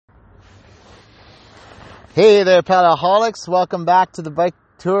Hey there, pedalaholics. Welcome back to the Bike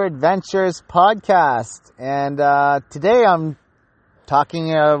Tour Adventures podcast. And today I'm talking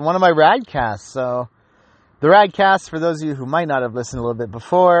one of my radcasts. So the radcasts, for those of you who might not have listened a little bit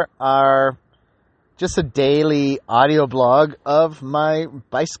before, are just a daily audio blog of my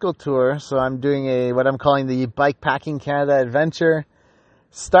bicycle tour. So I'm doing what I'm calling the Bikepacking Canada Adventure.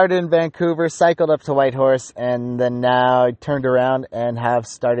 Started in Vancouver, cycled up to Whitehorse, and then now I turned around and have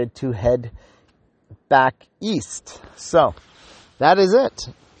started to head back east. So that is it,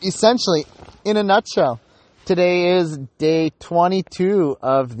 essentially, in a nutshell. Today is day 22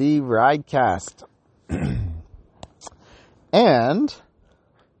 of the Ridecast. And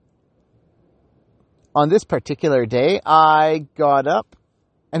on this particular day, I got up,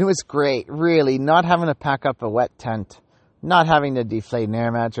 and it was great, really, not having to pack up a wet tent, not having to deflate an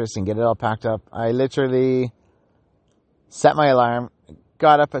air mattress and get it all packed up. I literally set my alarm,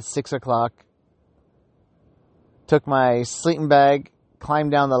 got up at 6 o'clock, took my sleeping bag,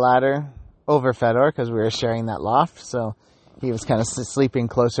 climbed down the ladder over Fedor because we were sharing that loft, so he was kind of sleeping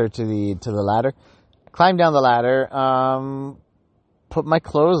closer to the ladder. Climbed down the ladder, put my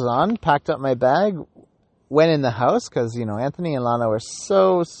clothes on, packed up my bag, went in the house because, Anthony and Lana were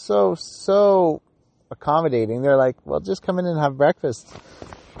so accommodating. They're like, well, just come in and have breakfast.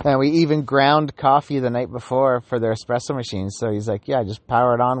 And we even ground coffee the night before for their espresso machines. So he's like, yeah, just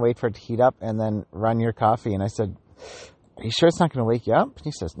power it on, wait for it to heat up, and then run your coffee. And I said, are you sure it's not going to wake you up? And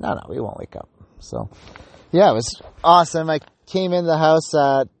he says, no, we won't wake up. So, yeah, it was awesome. I came in the house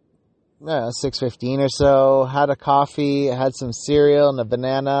at 6:15 or so, had a coffee, had some cereal and a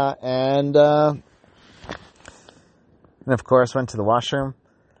banana, and of course went to the washroom.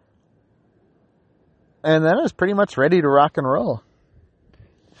 And then I was pretty much ready to rock and roll.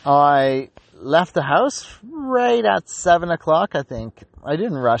 I left the house right at 7 o'clock, I think. I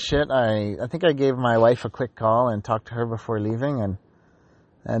didn't rush it. I think I gave my wife a quick call and talked to her before leaving,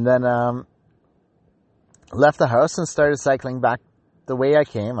 and then left the house and started cycling back the way I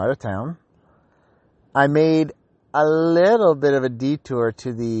came, out of town. I made a little bit of a detour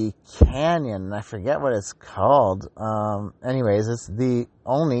to the canyon. I forget what it's called. Anyways, it's the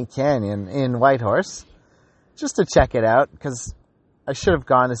only canyon in Whitehorse, just to check it out, because I should have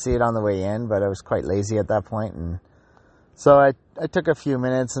gone to see it on the way in, but I was quite lazy at that point. And so I took a few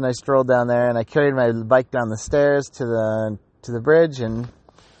minutes and I strolled down there, and I carried my bike down the stairs to the bridge and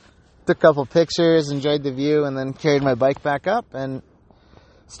took a couple pictures, enjoyed the view, and then carried my bike back up and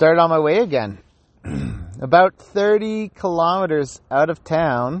started on my way again. About 30 kilometers out of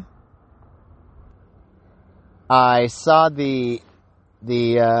town, I saw the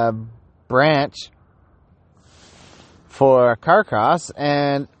branch for Carcross,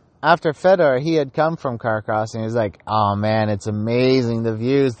 and after Fedor, he had come from Carcross, and he was like, oh man, it's amazing, the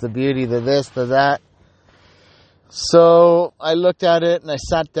views, the beauty, the this, the that. So I looked at it, and I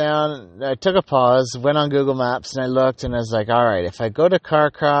sat down, I took a pause, went on Google Maps, and I looked, and I was like, all right, if I go to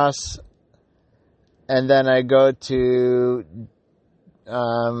Carcross, and then I go to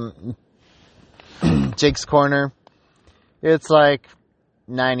Jake's Corner, it's like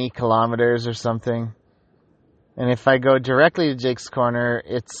 90 kilometers or something. And if I go directly to Jake's Corner,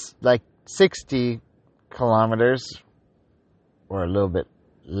 it's like 60 kilometers, or a little bit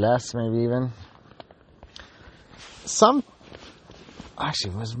less, maybe even.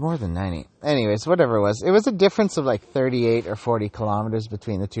 Actually, it was more than 90. Anyways, whatever it was a difference of like 38 or 40 kilometers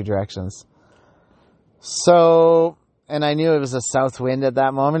between the two directions. So, and I knew it was a south wind at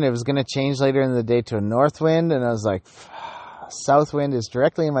that moment. It was going to change later in the day to a north wind, and I was like, south wind is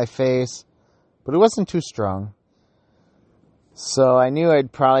directly in my face, but it wasn't too strong. So I knew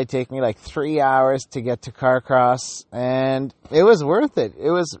it'd probably take me like 3 hours to get to Carcross, and it was worth it.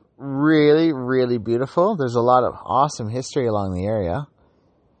 It was really, really beautiful. There's a lot of awesome history along the area,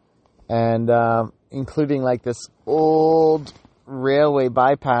 and including like this old railway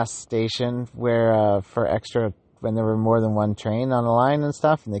bypass station where for extra, when there were more than one train on the line and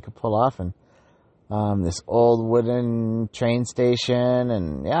stuff, and they could pull off, and this old wooden train station,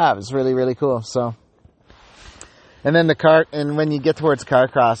 and yeah, it was really, really cool. So. And then and when you get towards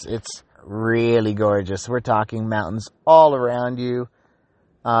Carcross, it's really gorgeous. We're talking mountains all around you.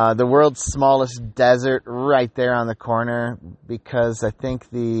 The world's smallest desert right there on the corner, because I think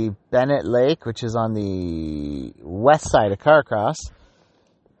the Bennett Lake, which is on the west side of Carcross,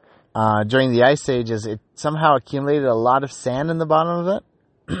 during the ice ages, it somehow accumulated a lot of sand in the bottom of it.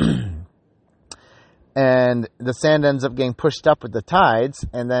 And the sand ends up getting pushed up with the tides,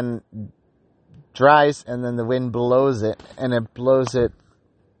 and then dries, and then the wind blows it, and it blows it,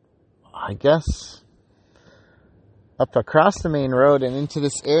 I guess, up across the main road and into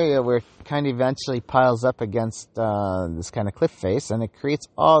this area where it kind of eventually piles up against this kind of cliff face, and it creates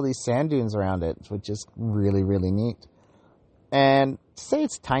all these sand dunes around it, which is really, really neat. And to say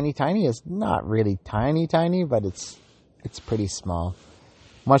it's tiny is not really tiny, but it's pretty small.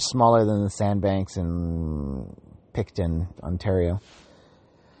 Much smaller than the sandbanks in Picton, Ontario.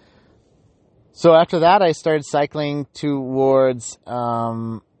 So after that, I started cycling towards,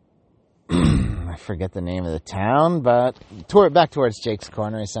 I forget the name of the town, but back towards Jake's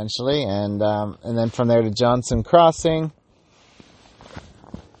Corner, essentially. And then from there to Johnson Crossing.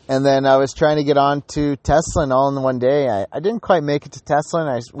 And then I was trying to get on to Teslin all in one day. I didn't quite make it to Teslin.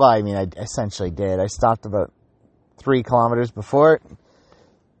 I essentially did. I stopped about 3 kilometers before it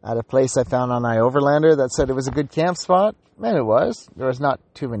at a place I found on iOverlander that said it was a good camp spot. And it was. There was not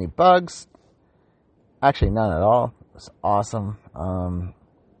too many bugs. Actually, none at all. It was awesome.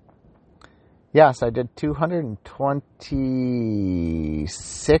 So I did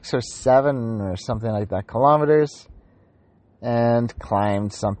 226 or 7 or something like that kilometers. And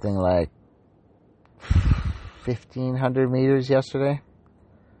climbed something like 1,500 meters yesterday.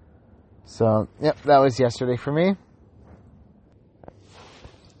 So, yep, that was yesterday for me.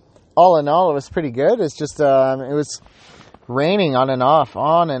 All in all, it was pretty good. It's just, it was raining on and off,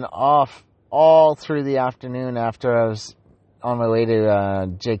 all through the afternoon after I was on my way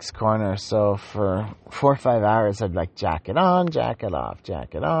to Jake's Corner. So for 4 or 5 hours, I'd like jacket on, jacket off,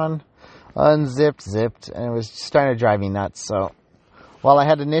 jacket on. Unzipped, zipped, and it was starting to drive me nuts. So while I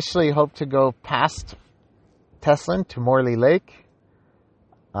had initially hoped to go past Teslin to Morley Lake,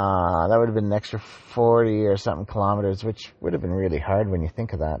 that would have been an extra 40 or something kilometers, which would have been really hard when you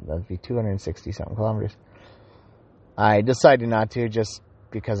think of that. That would be 260 something kilometers. I decided not to, just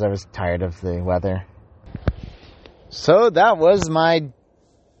because I was tired of the weather. So that was my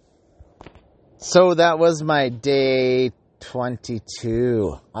day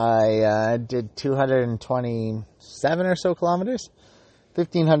 22. I did 227 or so kilometers,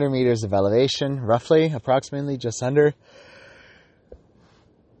 1,500 meters of elevation, roughly, approximately, just under.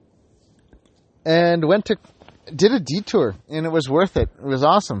 And did a detour, and it was worth it. It was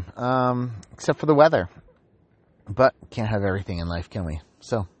awesome, except for the weather. But can't have everything in life, can we?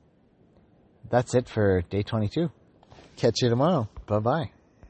 So that's it for day 22. Catch you tomorrow. Bye-bye.